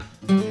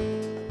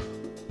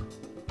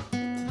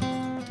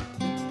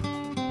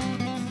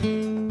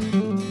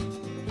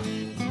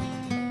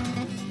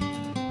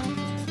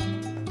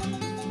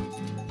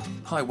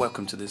Hi,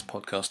 welcome to this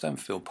podcast. I'm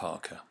Phil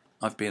Parker.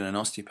 I've been an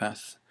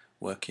osteopath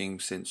working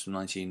since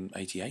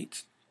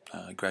 1988.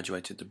 I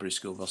graduated the British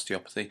School of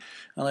Osteopathy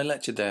and I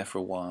lectured there for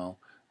a while,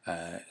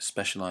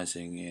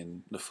 specialising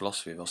in the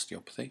philosophy of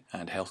osteopathy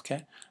and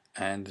healthcare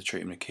and the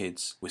treatment of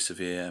kids with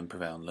severe and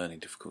profound learning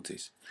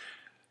difficulties.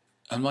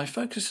 And my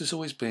focus has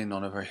always been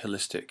on a very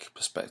holistic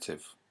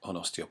perspective on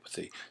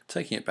osteopathy,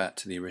 taking it back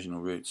to the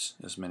original roots,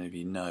 as many of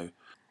you know,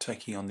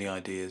 taking on the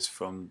ideas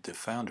from the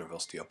founder of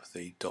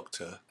osteopathy,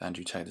 Dr.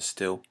 Andrew Taylor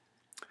Still.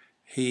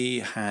 He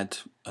had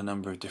a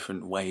number of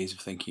different ways of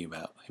thinking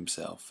about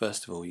himself.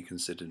 First of all, he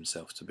considered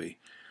himself to be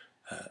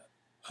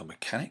a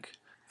mechanic,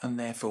 and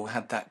therefore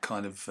had that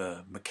kind of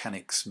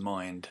mechanic's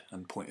mind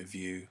and point of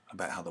view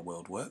about how the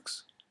world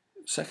works.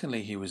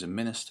 Secondly, he was a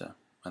minister,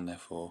 and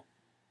therefore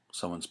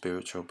someone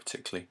spiritual,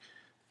 particularly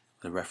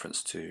the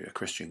reference to a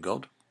Christian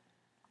God.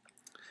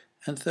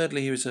 And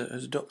thirdly, he was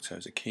a doctor,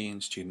 as a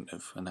keen student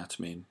of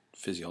anatomy and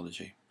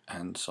physiology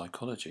and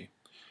psychology.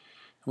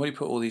 And when he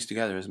put all these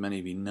together, as many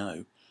of you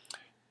know,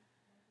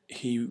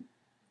 he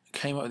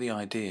came up with the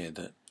idea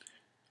that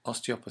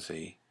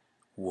osteopathy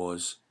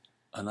was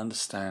an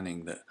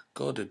understanding that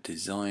God had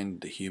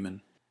designed the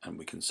human, and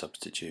we can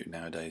substitute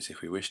nowadays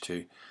if we wish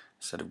to,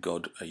 instead of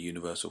God, a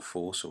universal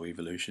force or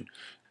evolution.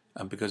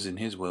 And because in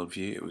his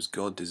worldview it was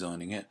God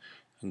designing it,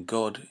 and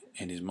God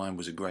in his mind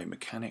was a great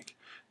mechanic,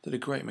 that a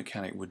great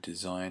mechanic would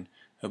design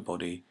a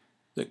body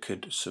that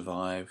could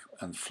survive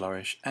and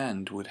flourish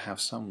and would have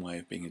some way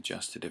of being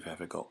adjusted if it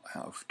ever got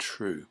out of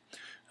true,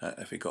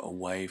 if it got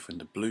away from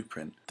the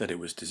blueprint that it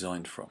was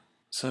designed from.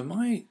 So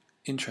my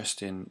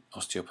interest in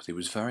osteopathy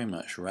was very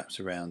much wrapped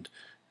around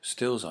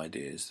Still's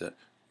ideas that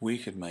we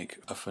could make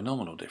a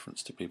phenomenal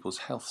difference to people's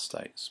health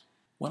states.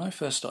 When I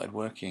first started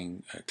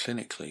working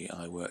clinically,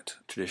 I worked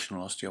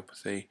traditional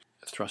osteopathy,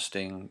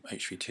 thrusting,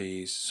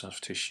 HVTs,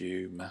 soft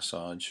tissue,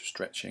 massage,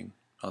 stretching,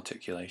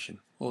 articulation,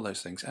 all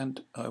those things.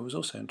 And I was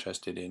also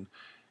interested in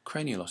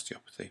cranial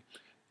osteopathy.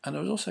 And I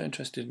was also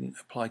interested in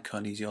applied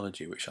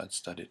kinesiology, which I'd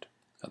studied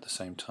at the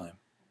same time.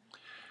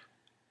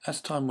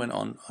 As time went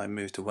on, I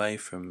moved away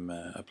from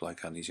applied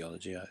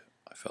kinesiology.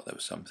 I felt there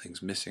were some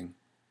things missing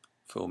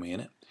for me in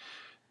it.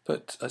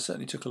 But I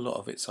certainly took a lot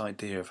of its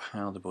idea of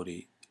how the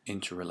body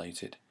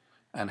interrelated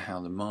and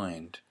how the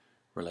mind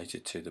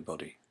related to the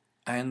body.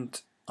 And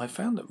I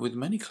found that with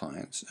many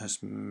clients,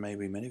 as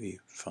maybe many of you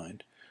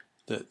find,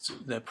 that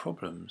their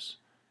problems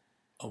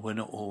were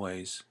not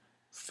always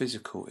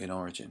physical in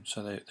origin.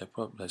 So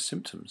their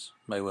symptoms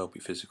may well be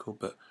physical,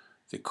 but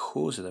the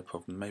cause of their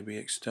problem may be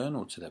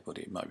external to their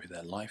body. It might be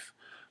their life,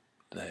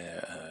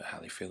 how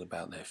they feel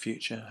about their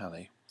future, how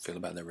they feel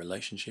about their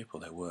relationship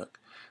or their work.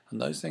 And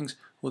those things,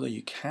 although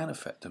you can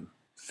affect them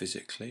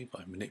physically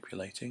by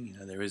manipulating,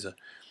 there is a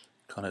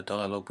kind of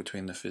dialogue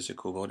between the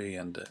physical body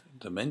and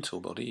the mental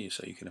body,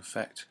 so you can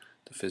affect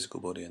the physical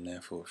body and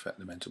therefore affect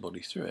the mental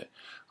body through it.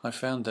 I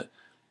found that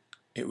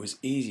it was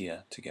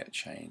easier to get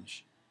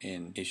change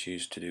in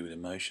issues to do with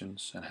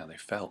emotions and how they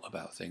felt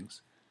about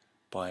things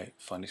by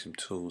finding some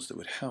tools that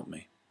would help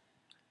me.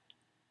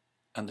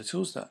 And the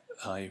tools that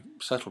I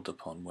settled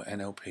upon were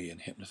NLP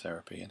and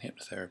hypnotherapy. And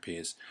hypnotherapy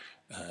is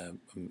a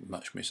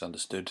much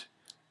misunderstood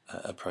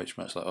approach,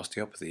 much like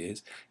osteopathy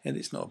is. And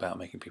it's not about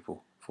making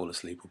people fall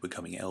asleep or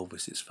becoming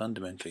Elvis. It's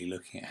fundamentally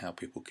looking at how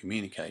people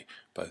communicate,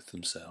 both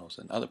themselves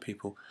and other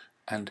people,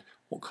 and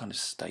what kind of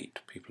state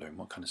people are in,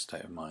 what kind of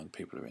state of mind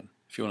people are in.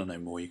 If you want to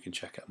know more, you can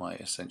check out my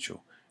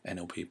essential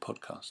NLP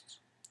podcasts.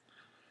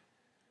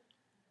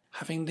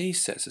 Having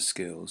these sets of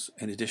skills,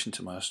 in addition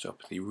to my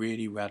osteopathy,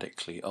 really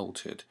radically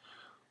altered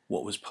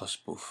what was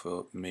possible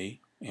for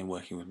me in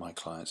working with my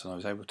clients, and I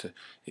was able to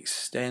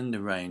extend the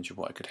range of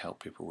what I could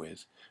help people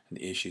with and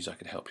the issues I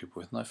could help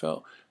people with. And I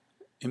felt,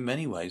 in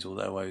many ways,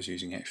 although I was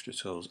using extra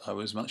tools, I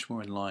was much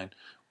more in line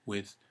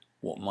with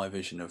what my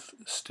vision of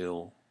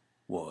Still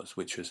was,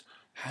 which was,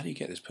 how do you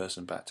get this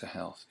person back to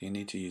health? You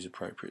need to use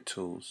appropriate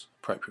tools,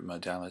 appropriate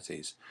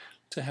modalities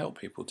to help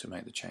people to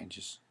make the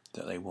changes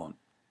that they want.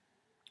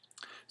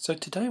 So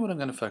today what I'm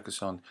going to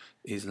focus on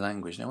is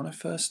language. Now, when I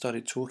first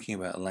started talking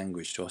about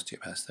language to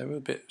osteopaths, they were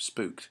a bit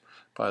spooked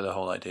by the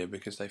whole idea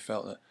because they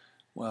felt that,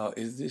 well,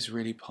 is this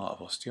really part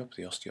of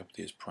osteopathy?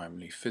 Osteopathy is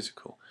primarily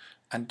physical.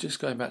 And just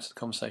going back to the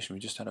conversation we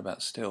just had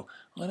about Still,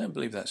 I don't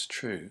believe that's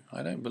true.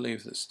 I don't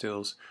believe that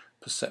Still's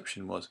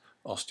perception was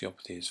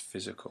osteopathy is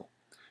physical.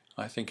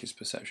 I think his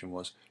perception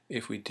was,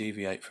 if we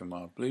deviate from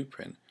our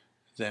blueprint,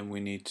 then we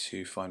need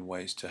to find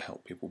ways to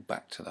help people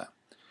back to that.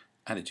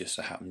 And it just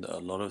so happened that a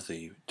lot of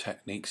the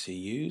techniques he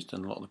used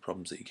and a lot of the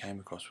problems that he came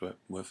across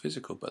were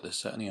physical, but there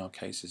certainly are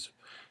cases of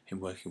him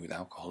working with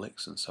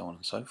alcoholics and so on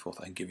and so forth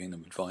and giving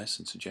them advice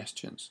and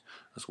suggestions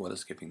as well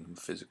as giving them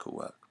physical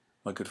work.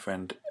 My good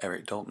friend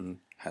Eric Dalton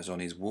has on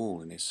his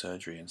wall in his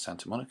surgery in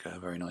Santa Monica a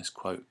very nice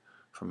quote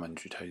from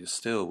Andrew Taylor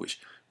Still, which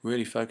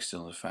really focuses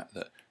on the fact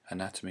that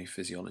anatomy,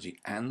 physiology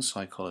and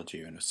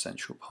psychology are an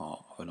essential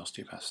part of an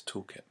osteopath's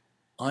toolkit.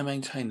 I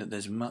maintain that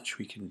there's much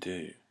we can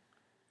do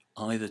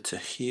either to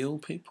heal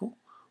people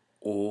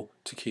or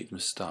to keep them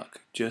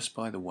stuck just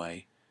by the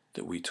way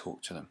that we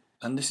talk to them.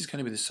 And this is going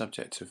to be the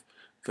subject of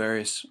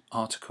various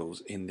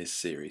articles in this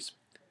series.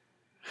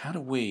 How do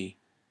we,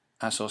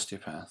 as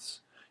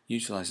osteopaths,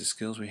 utilise the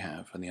skills we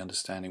have and the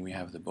understanding we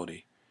have of the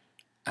body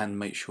and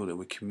make sure that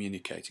we're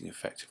communicating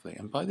effectively?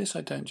 And by this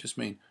I don't just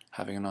mean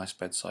having a nice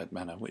bedside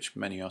manner, which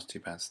many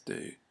osteopaths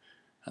do,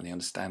 and they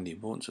understand the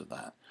importance of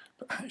that,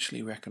 but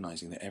actually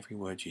recognising that every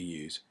word you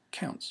use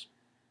counts.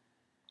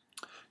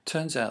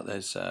 Turns out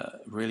there's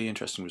really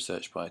interesting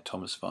research by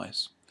Thomas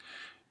Weiss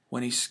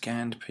when he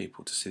scanned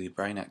people to see the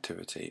brain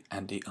activity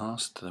and he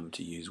asked them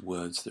to use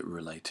words that were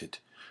related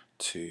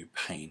to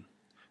pain.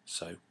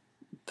 So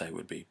they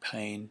would be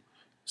pain,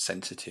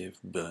 sensitive,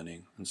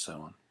 burning, and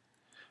so on.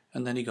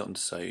 And then he got them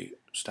to say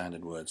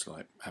standard words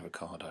like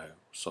avocado,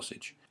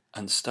 sausage,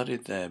 and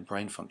studied their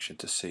brain function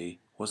to see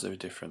was there a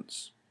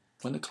difference.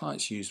 When the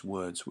clients used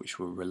words which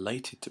were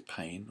related to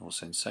pain or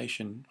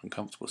sensation,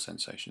 uncomfortable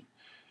sensation,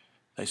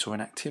 they saw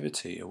an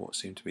activity of what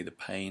seemed to be the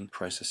pain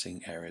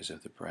processing areas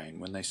of the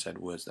brain. When they said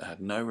words that had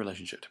no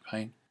relationship to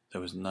pain,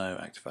 there was no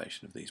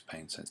activation of these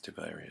pain sensitive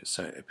areas.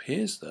 So it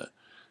appears that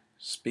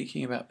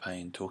speaking about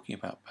pain, talking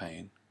about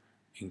pain,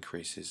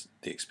 increases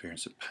the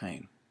experience of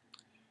pain.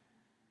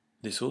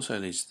 This also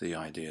leads to the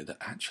idea that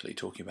actually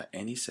talking about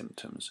any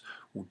symptoms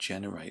will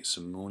generate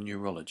some more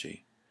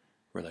neurology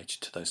related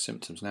to those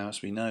symptoms. Now,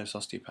 as we know as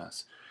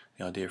osteopaths,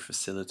 the idea of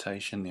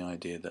facilitation, the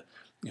idea that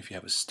if you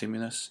have a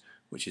stimulus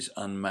which is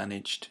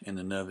unmanaged in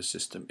the nervous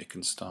system, it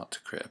can start to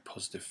create a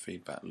positive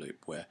feedback loop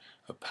where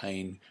a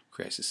pain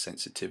creates a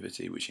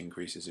sensitivity which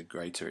increases a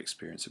greater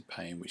experience of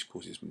pain, which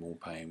causes more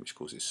pain, which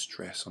causes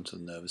stress onto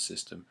the nervous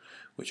system,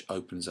 which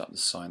opens up the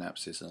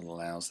synapses and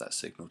allows that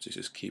signal to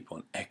just keep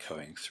on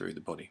echoing through the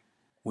body.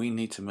 We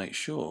need to make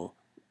sure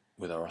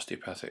with our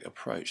osteopathic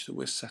approach that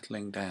we're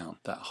settling down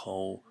that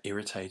whole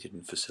irritated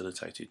and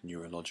facilitated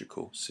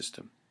neurological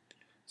system.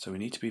 So we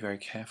need to be very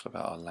careful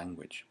about our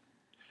language.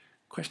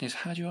 The question is,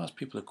 how do you ask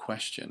people a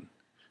question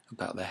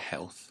about their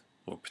health,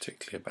 or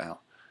particularly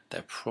about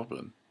their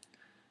problem,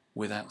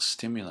 without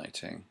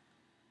stimulating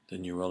the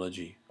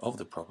neurology of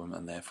the problem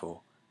and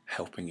therefore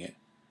helping it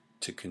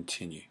to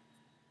continue?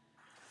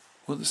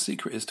 Well, the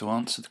secret is to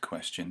answer the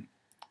question,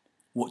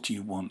 what do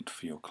you want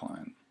for your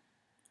client?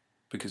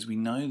 Because we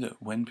know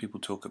that when people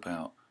talk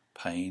about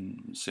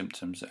pain and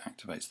symptoms, it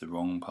activates the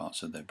wrong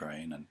parts of their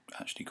brain and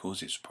actually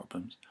causes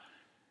problems.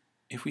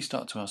 If we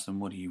start to ask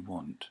them, what do you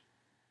want?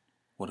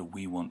 What do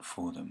we want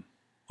for them?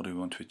 What do we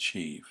want to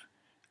achieve?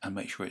 And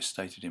make sure it's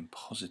stated in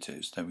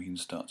positives, then we can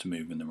start to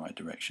move in the right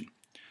direction.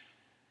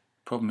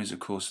 Problem is, of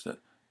course, that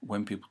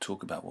when people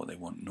talk about what they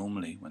want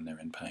normally when they're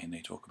in pain,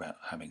 they talk about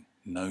having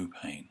no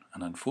pain.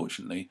 And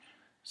unfortunately,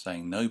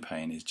 saying no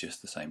pain is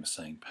just the same as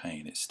saying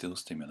pain. It still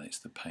stimulates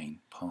the pain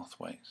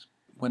pathways.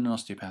 When an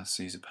osteopath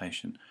sees a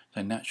patient,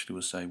 they naturally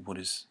will say, what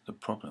is the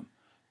problem?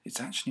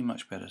 It's actually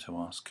much better to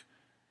ask,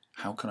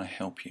 how can I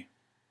help you?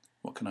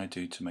 What can I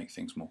do to make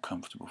things more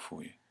comfortable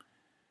for you?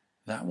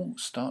 That will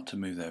start to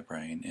move their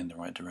brain in the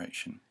right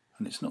direction.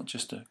 And it's not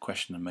just a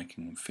question of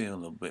making them feel a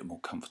little bit more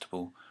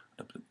comfortable,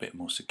 a bit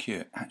more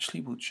secure. It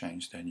actually will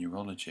change their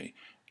neurology.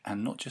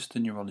 And not just the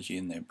neurology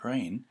in their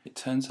brain, it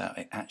turns out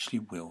it actually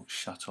will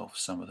shut off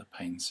some of the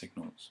pain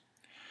signals.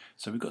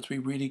 So we've got to be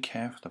really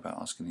careful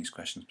about asking these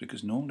questions,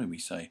 because normally we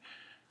say,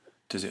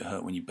 does it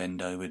hurt when you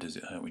bend over? Does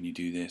it hurt when you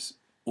do this?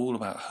 All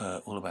about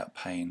hurt, all about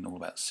pain, all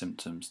about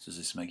symptoms. Does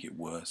this make it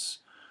worse?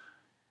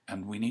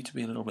 And we need to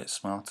be a little bit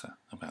smarter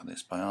about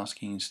this by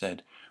asking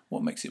instead,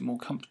 what makes it more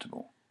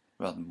comfortable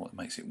rather than what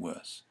makes it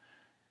worse?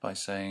 By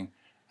saying,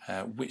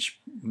 which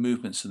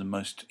movements are the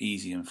most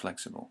easy and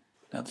flexible?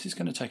 Now, this is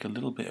going to take a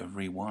little bit of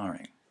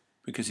rewiring,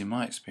 because in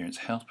my experience,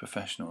 health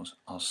professionals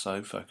are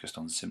so focused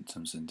on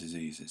symptoms and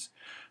diseases.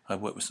 I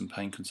worked with some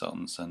pain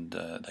consultants and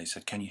they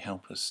said, can you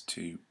help us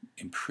to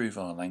improve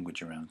our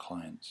language around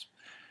clients?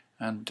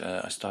 And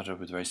I started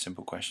with a very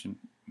simple question,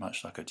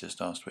 much like I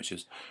just asked, which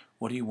is,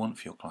 what do you want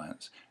for your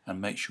clients? And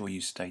make sure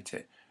you state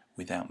it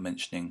without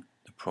mentioning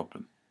the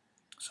problem,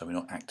 so we're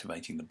not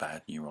activating the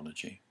bad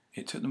neurology.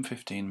 It took them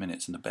 15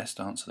 minutes, and the best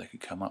answer they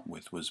could come up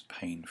with was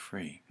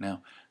pain-free.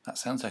 Now, that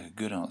sounds like a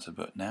good answer,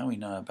 but now we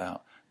know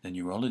about the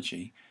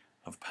neurology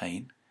of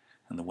pain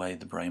and the way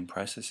the brain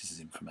processes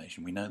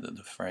information. We know that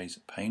the phrase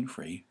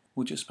pain-free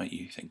will just make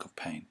you think of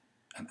pain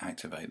and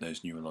activate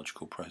those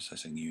neurological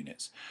processing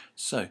units.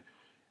 So,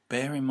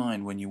 bear in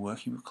mind when you're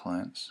working with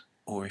clients,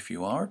 or if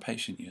you are a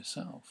patient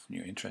yourself and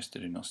you're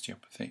interested in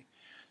osteopathy,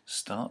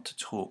 start to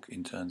talk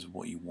in terms of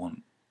what you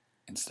want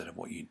instead of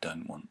what you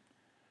don't want.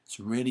 It's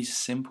a really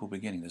simple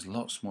beginning. There's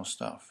lots more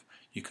stuff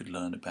you could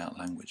learn about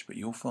language, but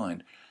you'll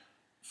find,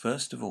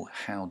 first of all,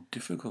 how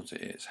difficult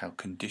it is, how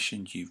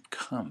conditioned you've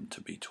come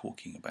to be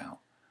talking about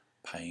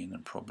pain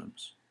and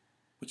problems,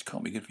 which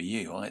can't be good for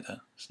you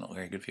either. It's not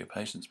very good for your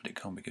patients, but it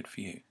can't be good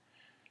for you.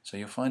 So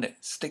you'll find it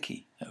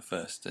sticky at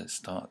first to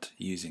start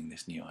using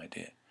this new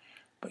idea,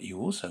 but you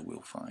also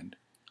will find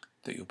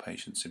that your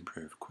patients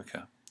improve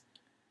quicker,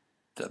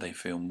 that they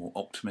feel more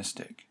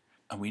optimistic.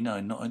 And we know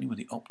not only will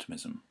the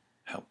optimism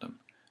help them,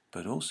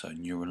 but also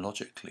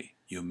neurologically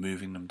you're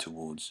moving them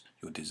towards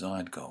your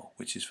desired goal,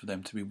 which is for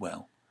them to be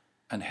well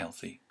and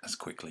healthy as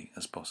quickly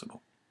as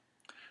possible.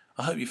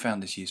 I hope you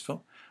found this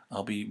useful.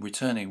 I'll be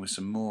returning with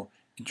some more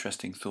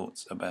interesting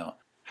thoughts about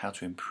how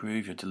to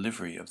improve your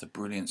delivery of the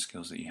brilliant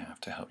skills that you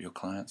have to help your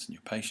clients and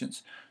your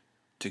patients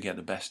to get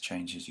the best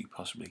changes you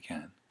possibly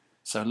can.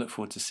 So I look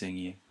forward to seeing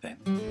you then.